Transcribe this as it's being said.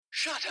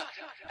Shut up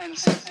and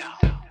sit down.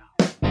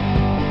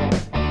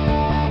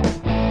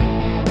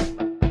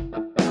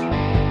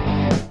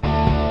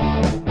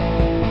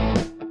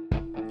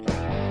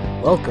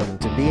 Welcome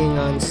to Being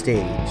on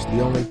Stage,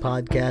 the only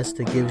podcast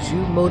that gives you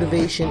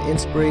motivation,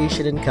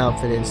 inspiration, and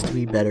confidence to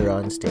be better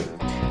on stage.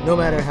 No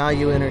matter how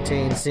you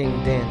entertain, sing,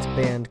 dance,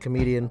 band,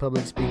 comedian,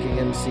 public speaking,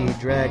 MC,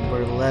 drag,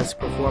 burlesque,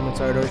 performance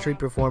art, or street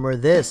performer,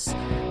 this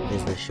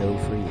is the show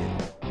for you.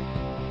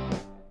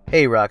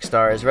 Hey rock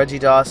stars, Reggie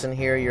Dawson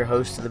here, your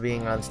host of the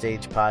Being on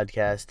Stage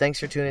podcast. Thanks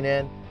for tuning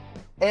in,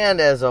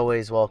 and as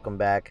always, welcome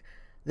back.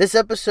 This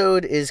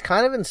episode is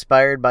kind of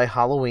inspired by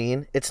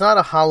Halloween. It's not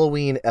a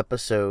Halloween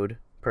episode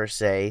per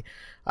se.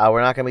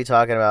 We're not going to be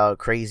talking about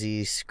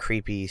crazy,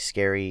 creepy,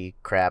 scary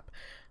crap.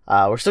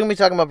 We're still going to be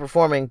talking about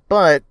performing,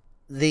 but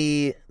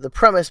the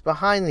premise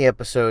behind the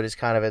episode is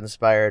kind of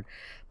inspired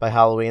by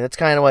Halloween. That's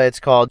kind of why it's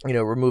called,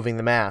 Removing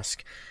the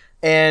Mask.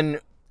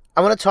 And I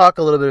want to talk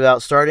a little bit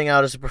about starting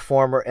out as a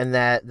performer and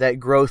that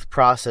growth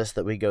process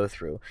that we go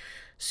through.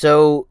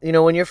 So,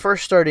 when you're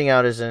first starting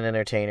out as an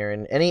entertainer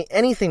and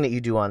anything that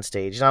you do on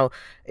stage, now,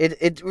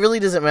 it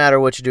really doesn't matter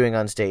what you're doing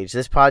on stage.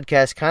 This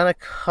podcast kind of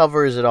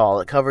covers it all.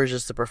 It covers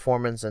just the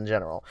performance in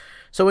general.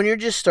 So when you're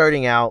just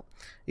starting out,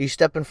 you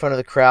step in front of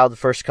the crowd the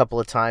first couple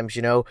of times,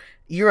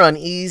 you're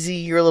uneasy,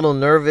 you're a little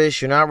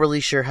nervous, you're not really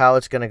sure how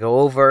it's going to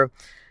go over.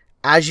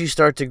 As you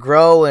start to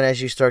grow and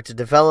as you start to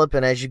develop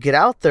and as you get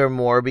out there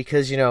more,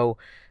 because,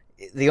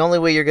 the only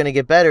way you're going to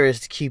get better is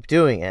to keep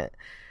doing it.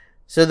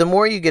 So the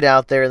more you get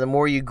out there and the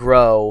more you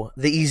grow,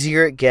 the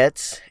easier it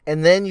gets.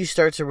 And then you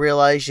start to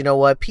realize,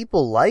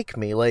 people like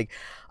me. Like,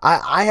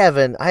 I have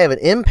an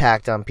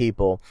impact on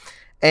people.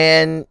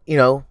 And,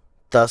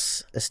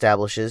 thus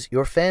establishes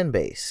your fan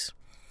base.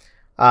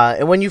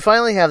 And when you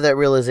finally have that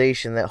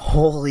realization that,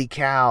 holy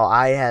cow,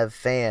 I have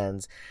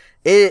fans,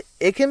 it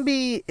can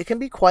be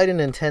quite an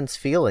intense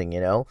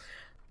feeling,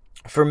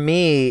 For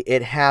me,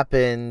 it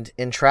happened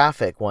in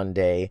traffic one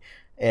day.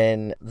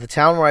 In the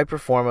town where I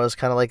perform, it was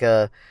kind of like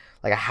a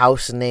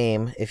house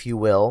name, if you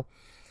will.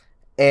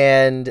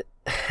 And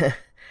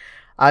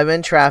I'm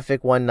in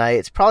traffic one night.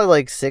 It's probably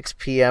like 6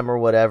 p.m. or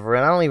whatever,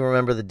 and I don't even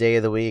remember the day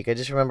of the week. I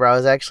just remember I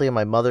was actually in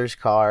my mother's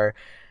car.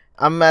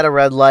 I'm at a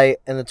red light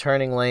in the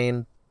turning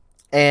lane,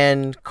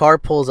 and car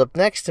pulls up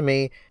next to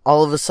me.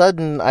 All of a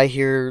sudden, I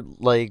hear,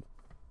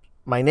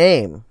 my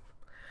name.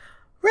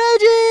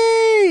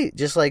 Reggie!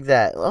 Just like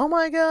that. Oh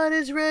my God,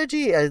 it's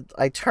Reggie.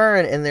 I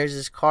turn, and there's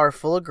this car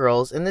full of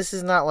girls, and this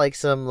is not like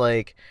some,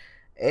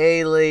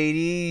 hey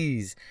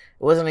ladies,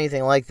 it wasn't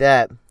anything like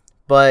that,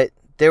 but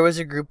there was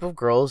a group of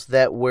girls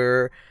that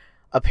were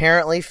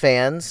apparently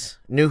fans,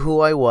 knew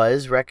who I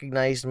was,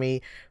 recognized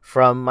me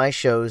from my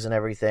shows and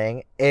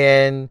everything,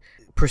 and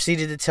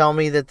proceeded to tell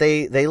me that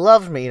they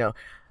loved me,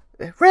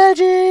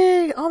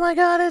 Reggie, oh my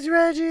God, it's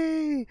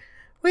Reggie,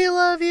 we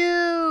love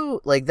you,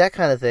 like that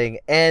kind of thing.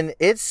 And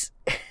it's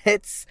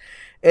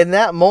in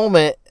that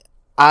moment,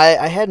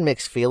 I had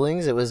mixed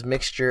feelings. It was a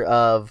mixture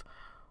of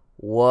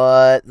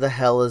what the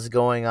hell is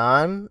going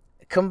on,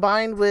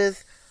 combined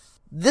with,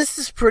 this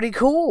is pretty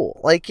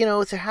cool.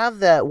 To have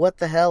that what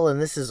the hell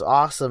and this is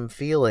awesome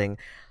feeling,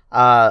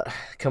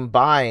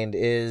 combined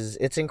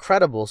it's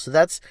incredible. So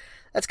that's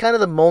kind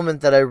of the moment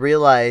that I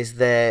realized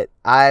that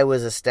I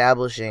was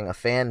establishing a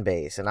fan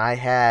base, and I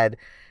had,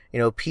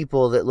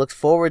 people that looked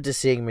forward to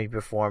seeing me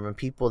perform, and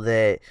people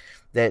that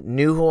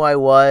knew who I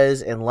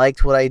was and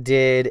liked what I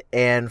did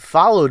and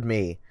followed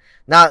me.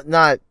 I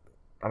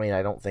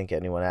don't think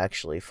anyone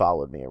actually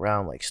followed me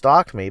around,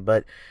 stalked me,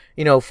 but,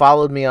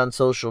 followed me on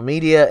social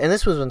media. And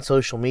this was when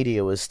social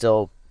media was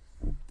still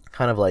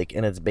kind of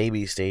in its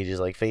baby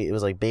stages, it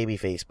was like baby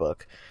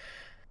Facebook.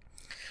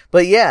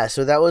 But yeah,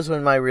 so that was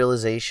when my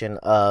realization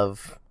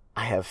of,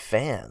 I have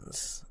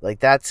fans.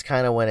 That's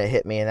kind of when it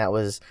hit me, and that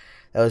was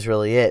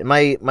really it.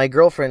 My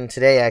girlfriend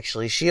today,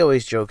 actually, she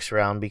always jokes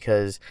around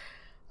because,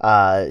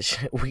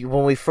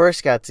 when we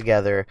first got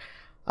together,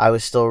 I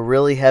was still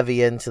really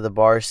heavy into the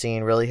bar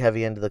scene, really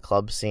heavy into the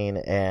club scene,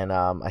 and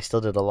I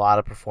still did a lot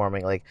of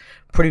performing,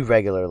 pretty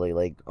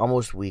regularly,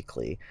 almost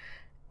weekly.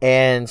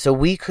 And so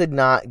we could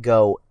not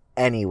go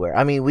anywhere.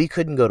 I mean, we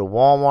couldn't go to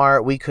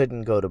Walmart, we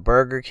couldn't go to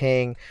Burger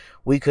King,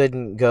 we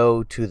couldn't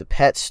go to the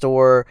pet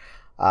store,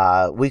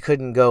 we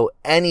couldn't go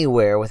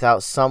anywhere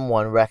without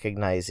someone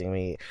recognizing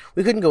me.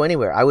 We couldn't go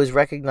anywhere. I was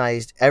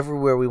recognized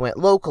everywhere we went,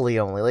 locally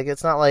only.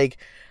 It's not like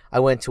I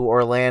went to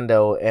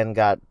Orlando and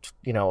got,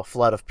 a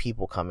flood of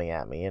people coming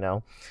at me,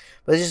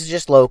 But it's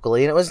just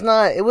locally. And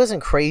it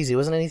wasn't crazy. It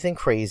wasn't anything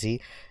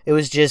crazy. It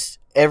was just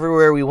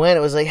everywhere we went,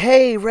 it was like,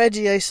 hey,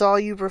 Reggie, I saw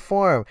you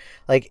perform.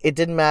 It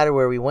didn't matter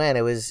where we went.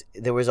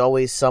 There was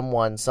always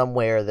someone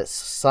somewhere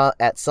that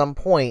at some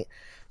point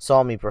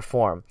saw me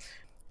perform.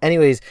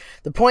 Anyways,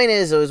 the point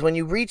is when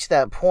you reach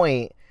that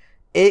point,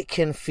 it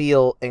can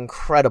feel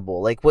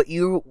incredible.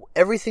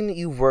 Everything that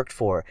you've worked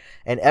for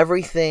and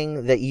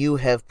everything that you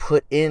have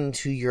put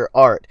into your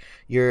art,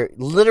 your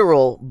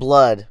literal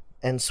blood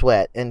and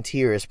sweat and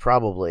tears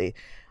probably,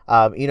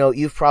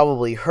 you've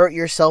probably hurt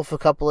yourself a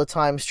couple of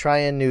times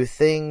trying new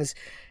things.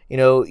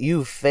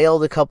 You've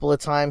failed a couple of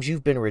times,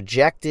 you've been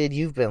rejected,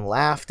 you've been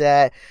laughed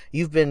at,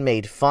 you've been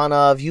made fun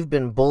of, you've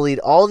been bullied.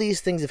 All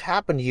these things have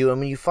happened to you, and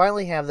when you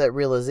finally have that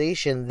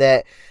realization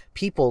that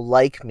people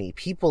like me,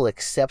 people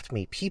accept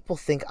me, people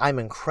think I'm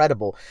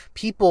incredible,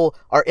 people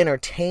are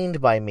entertained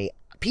by me,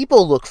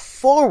 people look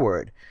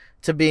forward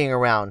to being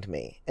around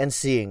me and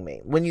seeing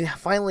me. When you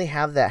finally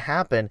have that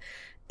happen,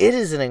 it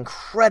is an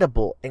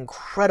incredible,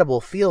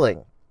 incredible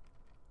feeling.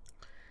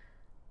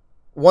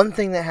 One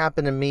thing that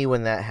happened to me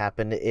when that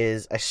happened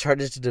is I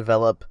started to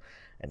develop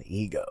an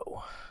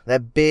ego.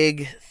 That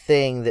big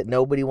thing that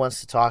nobody wants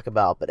to talk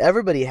about, but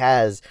everybody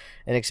has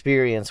an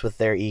experience with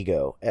their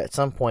ego at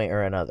some point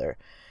or another.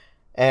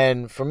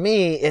 And for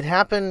me, it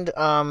happened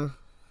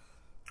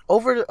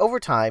over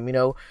time.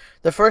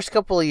 The first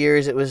couple of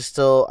years, it was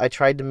still, I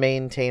tried to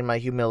maintain my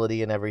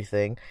humility and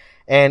everything.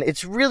 And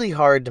it's really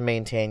hard to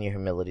maintain your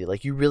humility.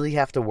 Like, you really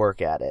have to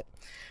work at it.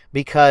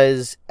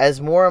 Because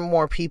as more and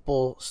more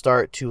people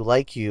start to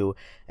like you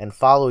and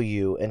follow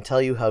you and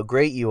tell you how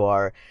great you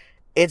are,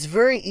 it's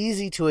very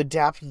easy to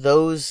adapt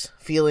those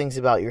feelings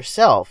about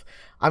yourself.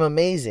 I'm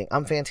amazing.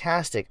 I'm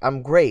fantastic.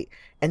 I'm great.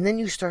 And then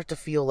you start to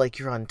feel like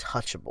you're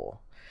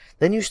untouchable.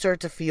 Then you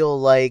start to feel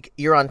like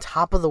you're on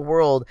top of the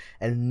world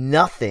and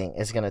nothing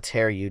is going to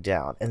tear you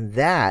down. And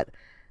that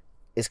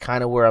is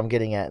kind of where I'm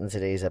getting at in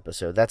today's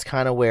episode. That's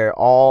kind of where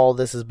all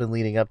this has been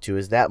leading up to,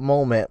 is that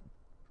moment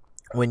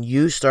when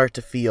you start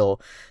to feel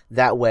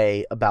that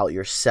way about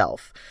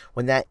yourself.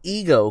 When that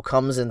ego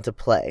comes into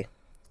play,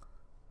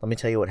 let me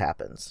tell you what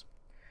happens.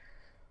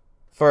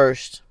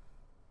 First,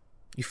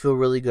 you feel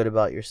really good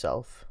about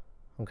yourself,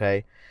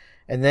 okay?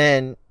 And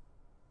then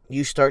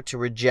you start to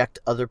reject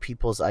other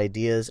people's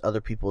ideas,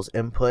 other people's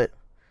input.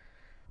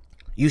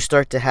 You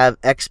start to have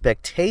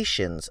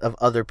expectations of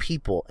other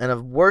people, and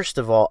of worst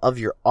of all, of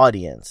your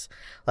audience.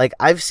 Like,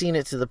 I've seen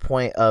it to the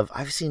point of,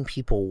 I've seen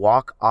people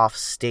walk off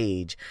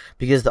stage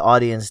because the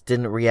audience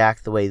didn't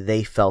react the way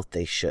they felt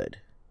they should.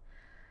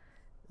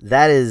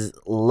 That is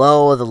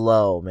low of the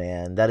low,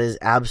 man. That is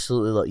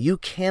absolutely low. You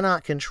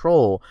cannot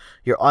control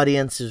your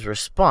audience's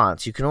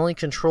response. You can only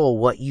control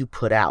what you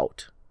put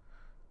out.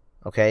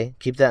 Okay?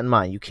 Keep that in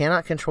mind. You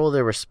cannot control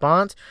their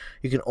response.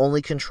 You can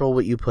only control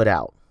what you put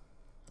out.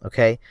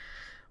 Okay?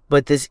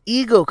 But this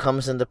ego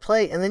comes into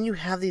play, and then you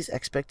have these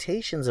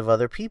expectations of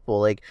other people.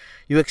 Like,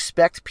 you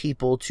expect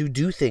people to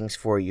do things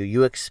for you.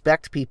 You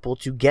expect people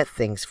to get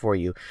things for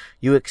you.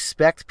 You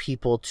expect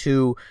people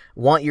to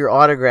want your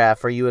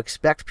autograph, or you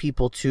expect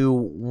people to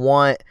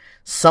want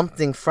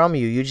something from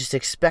you. You just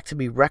expect to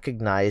be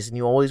recognized, and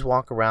you always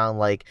walk around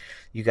like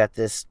you got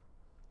this,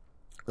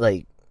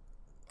 like,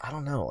 I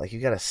don't know, like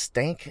you got a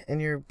stank in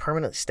your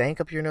permanent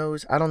stank up your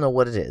nose. I don't know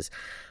what it is.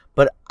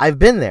 But I've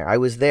been there. I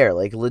was there.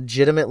 Like,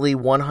 legitimately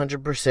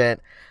 100%.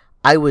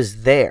 I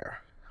was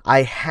there.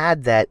 I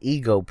had that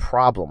ego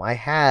problem. I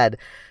had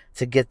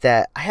to get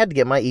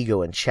my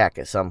ego in check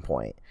at some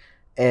point.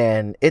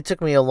 And it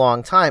took me a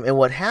long time. And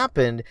what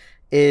happened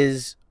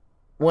is,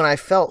 when I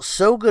felt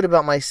so good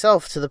about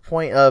myself to the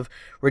point of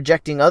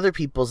rejecting other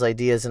people's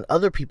ideas and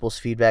other people's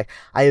feedback,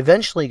 I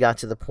eventually got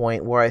to the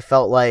point where I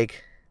felt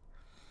like,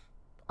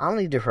 I don't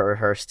need to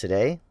rehearse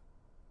today.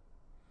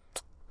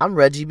 I'm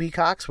Reggie B.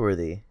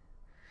 Coxworthy.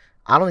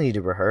 I don't need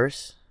to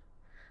rehearse.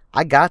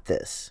 I got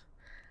this.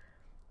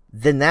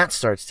 Then that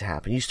starts to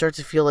happen. You start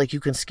to feel like you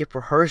can skip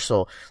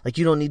rehearsal, like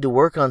you don't need to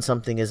work on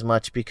something as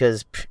much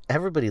because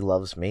everybody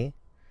loves me.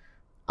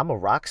 I'm a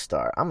rock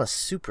star. I'm a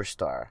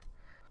superstar.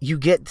 You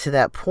get to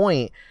that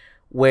point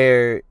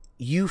where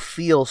you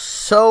feel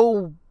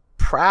so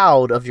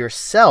proud of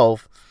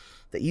yourself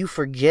that you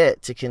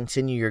forget to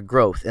continue your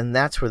growth. And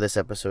that's where this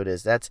episode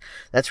is. That's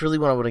really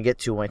what I want to get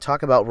to when I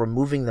talk about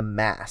removing the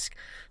mask.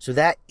 So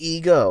that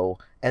ego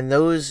and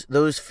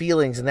those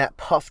feelings and that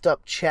puffed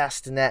up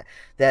chest and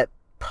that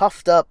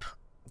puffed up,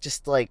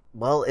 just like,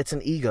 well, it's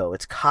an ego.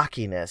 It's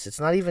cockiness. It's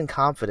not even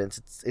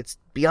confidence. It's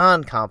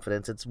beyond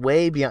confidence. It's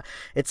way beyond.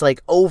 It's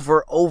like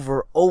over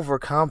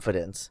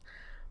confidence.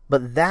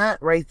 But that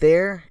right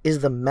there is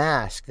the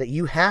mask that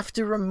you have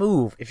to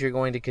remove if you're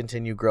going to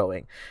continue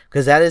growing.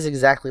 Because that is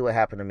exactly what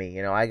happened to me.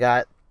 I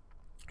got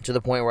to the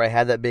point where I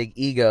had that big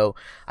ego.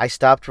 I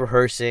stopped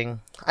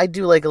rehearsing. I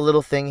do like a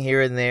little thing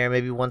here and there,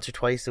 maybe once or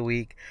twice a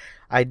week.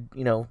 10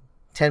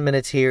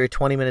 minutes here,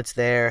 20 minutes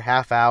there,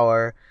 half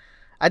hour.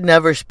 I'd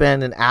never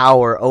spend an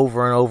hour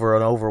over and over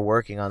and over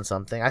working on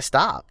something. I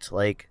stopped.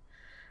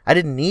 I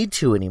didn't need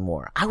to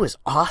anymore. I was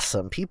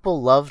awesome.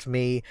 People loved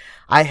me.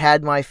 I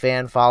had my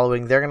fan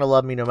following. They're going to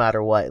love me no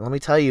matter what. And let me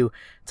tell you,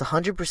 it's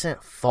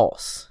 100%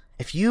 false.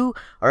 If you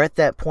are at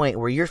that point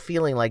where you're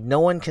feeling like no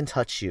one can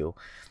touch you,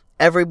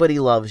 everybody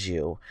loves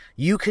you,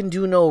 you can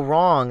do no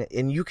wrong,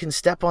 and you can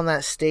step on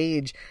that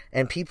stage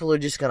and people are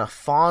just going to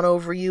fawn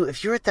over you.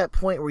 If you're at that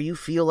point where you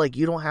feel like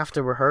you don't have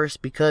to rehearse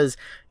because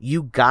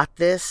you got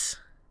this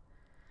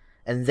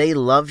and they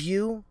love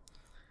you,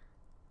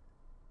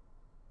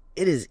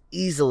 it is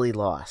easily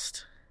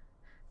lost.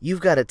 You've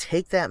got to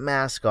take that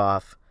mask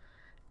off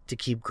to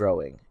keep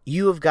growing.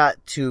 You have got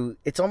to,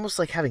 it's almost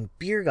like having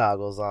beer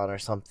goggles on or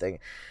something.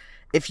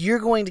 if you're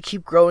going to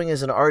keep growing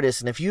as an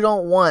artist, and if you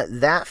don't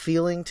want that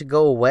feeling to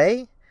go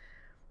away,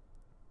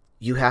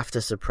 you have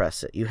to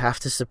suppress it. You have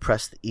to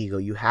suppress the ego.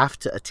 You have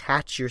to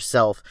attach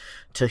yourself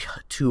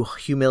to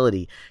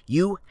humility.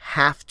 You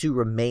have to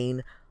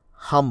remain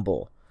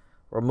humble.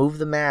 Remove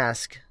the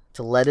mask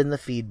to let in the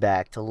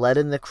feedback, to let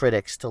in the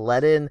critics, to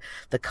let in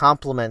the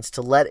compliments,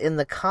 to let in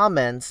the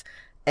comments,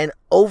 and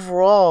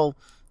overall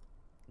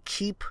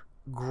keep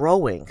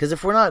growing. Because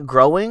if we're not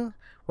growing,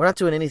 we're not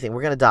doing anything.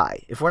 We're going to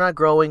die. If we're not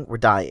growing, we're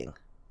dying.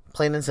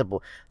 Plain and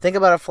simple. Think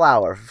about a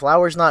flower. If a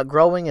flower's not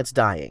growing, it's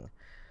dying.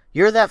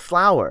 You're that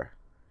flower.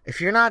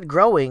 If you're not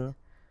growing,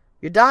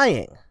 you're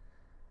dying.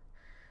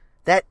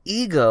 That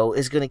ego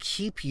is going to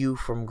keep you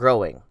from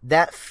growing.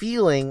 That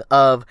feeling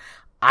of,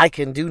 I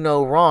can do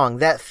no wrong.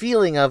 That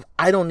feeling of,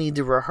 I don't need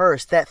to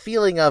rehearse. That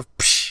feeling of,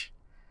 psh,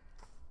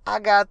 I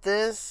got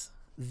this.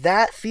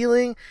 That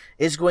feeling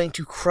is going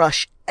to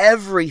crush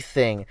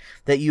everything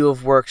that you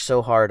have worked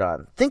so hard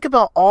on. Think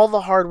about all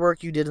the hard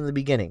work you did in the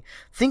beginning.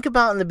 Think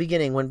about in the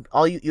beginning when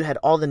you had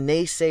all the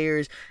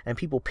naysayers and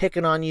people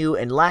picking on you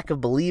and lack of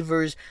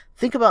believers.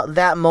 Think about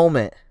that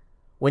moment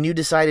when you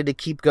decided to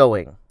keep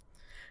going.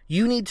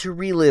 You need to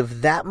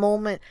relive that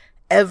moment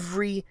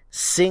every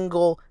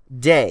single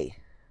day.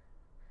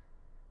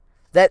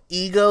 That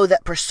ego,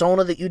 that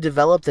persona that you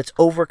developed that's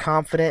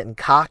overconfident and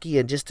cocky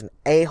and just an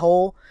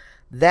a-hole,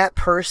 that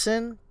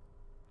person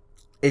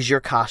is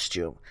your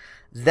costume.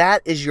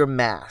 That is your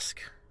mask.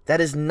 That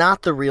is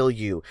not the real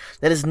you.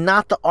 That is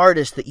not the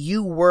artist that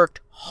you worked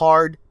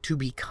hard to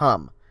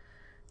become.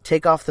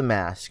 Take off the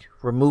mask.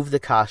 Remove the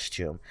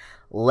costume.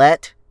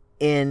 Let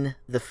in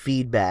the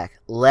feedback.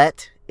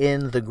 Let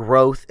in the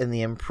growth and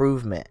the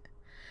improvement.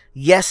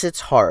 Yes,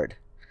 it's hard.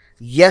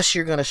 Yes,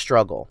 you're going to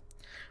struggle.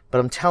 But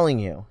I'm telling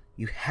you,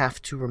 you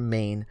have to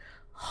remain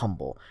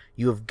humble.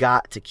 You have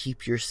got to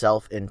keep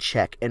yourself in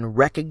check and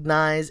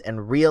recognize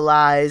and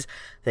realize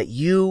that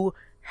you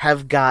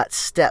have got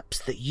steps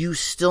that you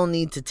still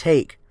need to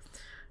take.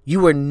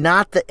 You are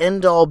not the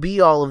end-all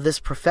be-all of this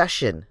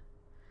profession.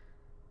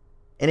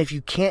 And if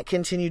you can't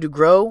continue to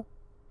grow,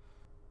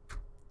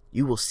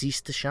 you will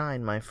cease to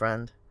shine, my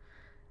friend.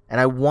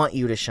 And I want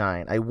you to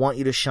shine. I want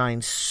you to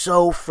shine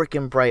so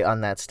freaking bright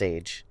on that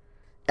stage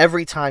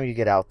every time you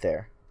get out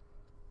there.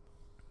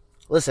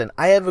 Listen,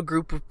 I have a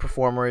group of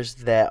performers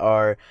that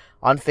are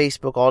on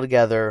Facebook all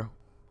together.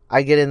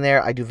 I get in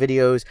there, I do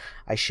videos,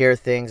 I share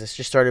things. I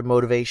just started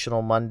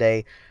Motivational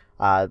Monday,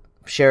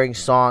 sharing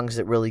songs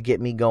that really get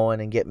me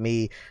going and get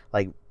me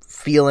like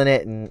feeling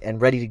it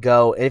and ready to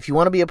go. And if you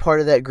want to be a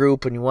part of that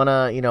group and you want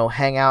to,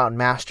 hang out and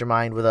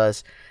mastermind with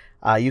us,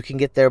 you can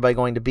get there by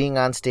going to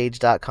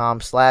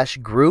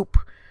beingonstage.com/group.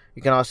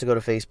 You can also go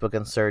to Facebook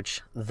and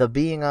search the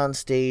Being on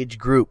Stage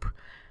group.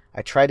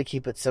 I try to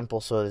keep it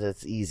simple so that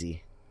it's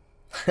easy.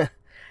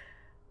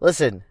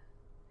 Listen,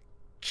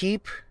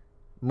 keep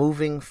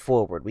moving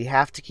forward. We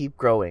have to keep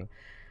growing.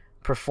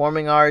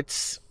 Performing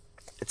arts,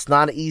 it's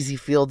not an easy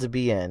field to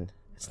be in.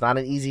 It's not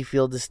an easy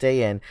field to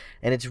stay in.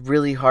 And it's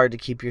really hard to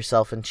keep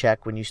yourself in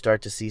check when you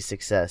start to see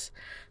success.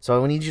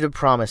 So I need you to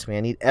promise me.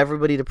 I need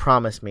everybody to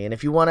promise me. And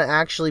if you want to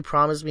actually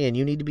promise me and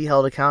you need to be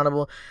held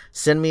accountable,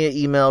 send me an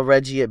email,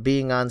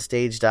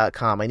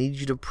 Reggie@beingonstage.com. I need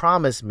you to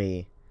promise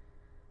me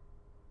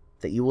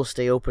that you will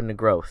stay open to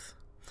growth.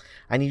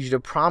 I need you to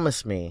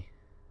promise me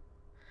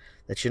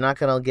that you're not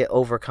going to get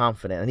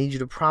overconfident. I need you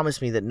to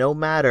promise me that no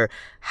matter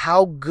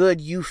how good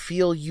you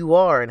feel you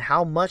are and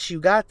how much you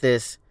got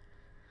this,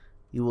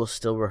 you will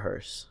still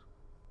rehearse.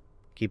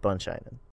 Keep on shining.